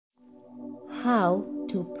How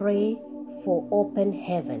to pray for open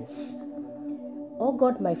heavens. Oh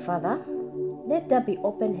God, my Father, let there be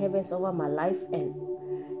open heavens over my life and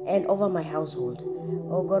over my household.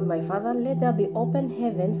 Oh God, my Father, let there be open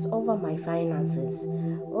heavens over my finances.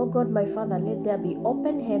 Oh God, my Father, let there be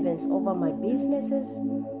open heavens over my businesses,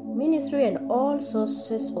 ministry, and all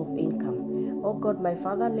sources of income. Oh God, my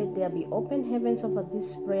Father, let there be open heavens over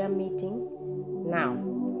this prayer meeting now.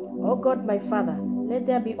 Oh God, my Father, let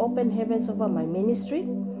there be open heavens over my ministry.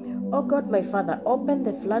 Oh God, my Father, open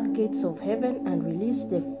the floodgates of heaven and release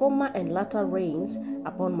the former and latter rains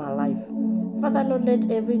upon my life. Father, Lord, let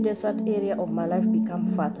every desert area of my life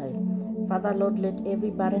become fertile. Father, Lord, let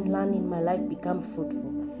every barren land in my life become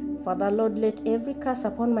fruitful. Father, Lord, let every curse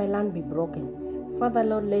upon my land be broken. Father,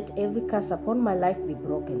 Lord, let every curse upon my life be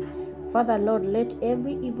broken. Father, Lord, let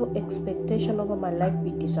every evil expectation over my life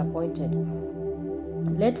be disappointed.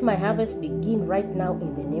 Let my harvest begin right now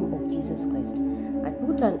in the name of Jesus Christ. I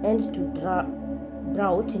put an end to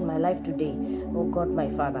drought in my life today. Oh God, my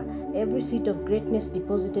Father, every seed of greatness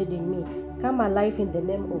deposited in me, come alive in the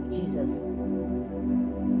name of Jesus.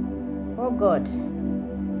 Oh God,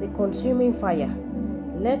 the consuming fire,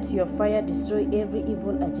 let your fire destroy every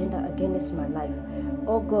evil agenda against my life.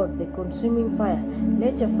 Oh God, the consuming fire,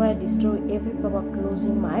 let your fire destroy every power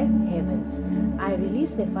closing my heavens. I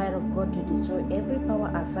release the fire of God to destroy every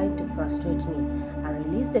power assigned to frustrate me. I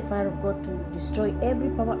release the fire of God to destroy every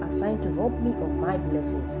power assigned to rob me of my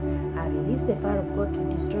blessings. I release the fire of God to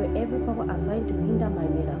destroy every power assigned to hinder my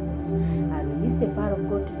miracles. I release the fire of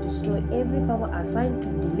God to destroy every power assigned to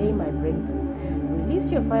delay my breakthrough.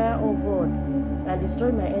 Release your fire, O God, and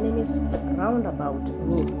destroy my enemies round about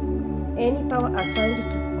me. Any power assigned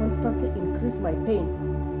to constantly increase my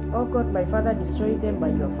pain, oh God, my Father, destroy them by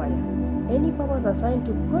your fire. Any powers assigned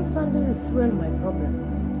to constantly refuel my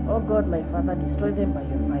problem, oh God, my Father, destroy them by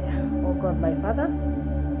your fire. Oh God, my Father,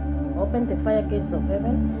 open the fire gates of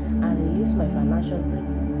heaven and release my financial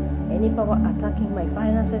breakthrough. Any power attacking my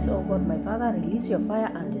finances, oh God, my Father, release your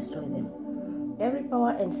fire and destroy them. Every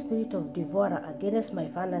power and spirit of devourer against my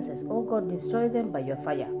finances, oh God, destroy them by your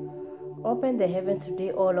fire. Open the heavens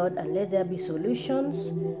today, O Lord, and let there be solutions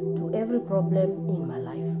to every problem in my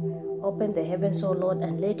life. Open the heavens, O Lord,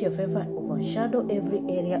 and let your favor overshadow every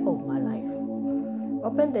area of my life.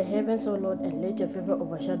 Open the heavens, O Lord, and let your favor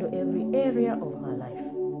overshadow every area of my life.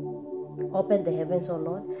 Open the heavens, O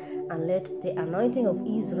Lord, and let the anointing of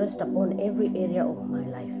ease rest upon every area of my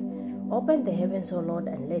life. Open the heavens, O Lord,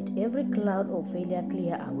 and let every cloud of failure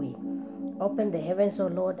clear away. Open the heavens, O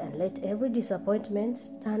Lord, and let every disappointment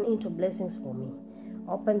turn into blessings for me.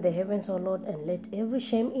 Open the heavens, O Lord, and let every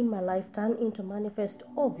shame in my life turn into manifest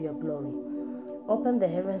of your glory. Open the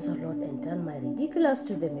heavens, O Lord, and turn my ridiculous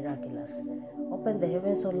to the miraculous. Open the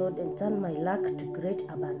heavens, O Lord, and turn my lack to great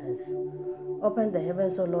abundance. Open the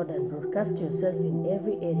heavens, O Lord, and broadcast yourself in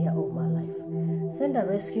every area of my life. Send a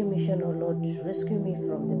rescue mission, O Lord, to rescue me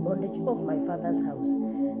from the bondage of my father's house.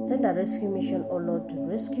 Send a rescue mission, O Lord, to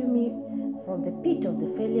rescue me from the pit of the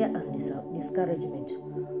failure and discouragement.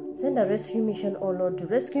 Send a rescue mission, O Lord, to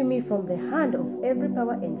rescue me from the hand of every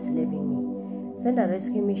power enslaving me. Send a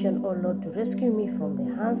rescue mission, O Lord, to rescue me from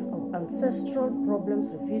the hands of ancestral problems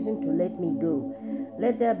refusing to let me go.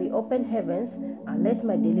 Let there be open heavens, and let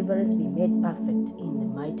my deliverance be made perfect in the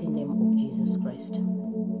mighty name of Jesus Christ.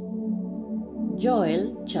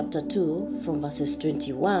 Joel chapter 2 from verses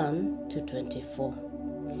 21 to 24.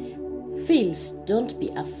 Fields, don't be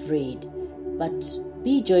afraid, but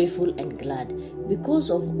be joyful and glad because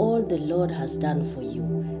of all the Lord has done for you.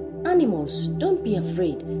 Animals, don't be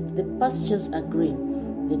afraid. The pastures are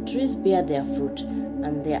green, the trees bear their fruit,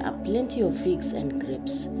 and there are plenty of figs and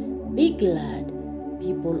grapes. Be glad,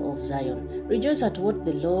 people of Zion. Rejoice at what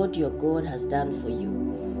the Lord your God has done for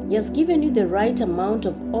you. He has given you the right amount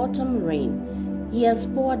of autumn rain. He has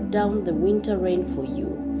poured down the winter rain for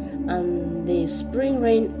you, and the spring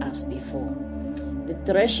rain as before. The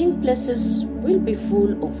threshing places will be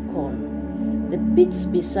full of corn. The pits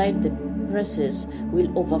beside the presses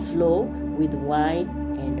will overflow with wine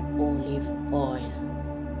and olive oil.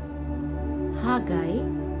 Haggai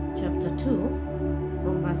chapter 2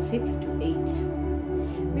 from verse 6 to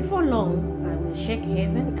 8. Before long I will shake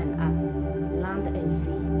heaven and earth, land and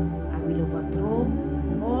sea. I will overthrow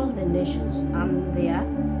all the nations, and their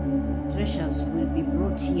treasures will be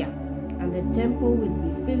brought here, and the temple will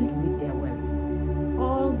be filled with their wealth.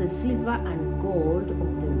 All the silver and gold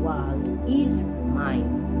of the world is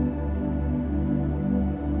mine.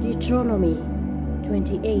 Deuteronomy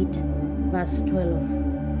 28 verse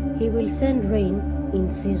 12. He will send rain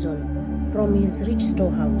in season from his rich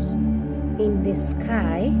storehouse in the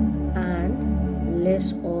sky and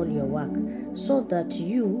bless all your work, so that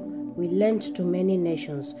you will lend to many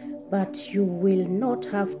nations, but you will not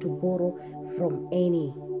have to borrow from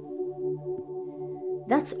any.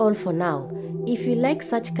 That's all for now. If you like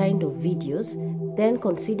such kind of videos, then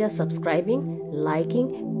consider subscribing,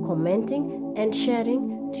 liking, commenting, and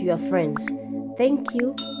sharing to your friends. Thank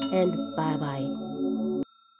you and bye-bye.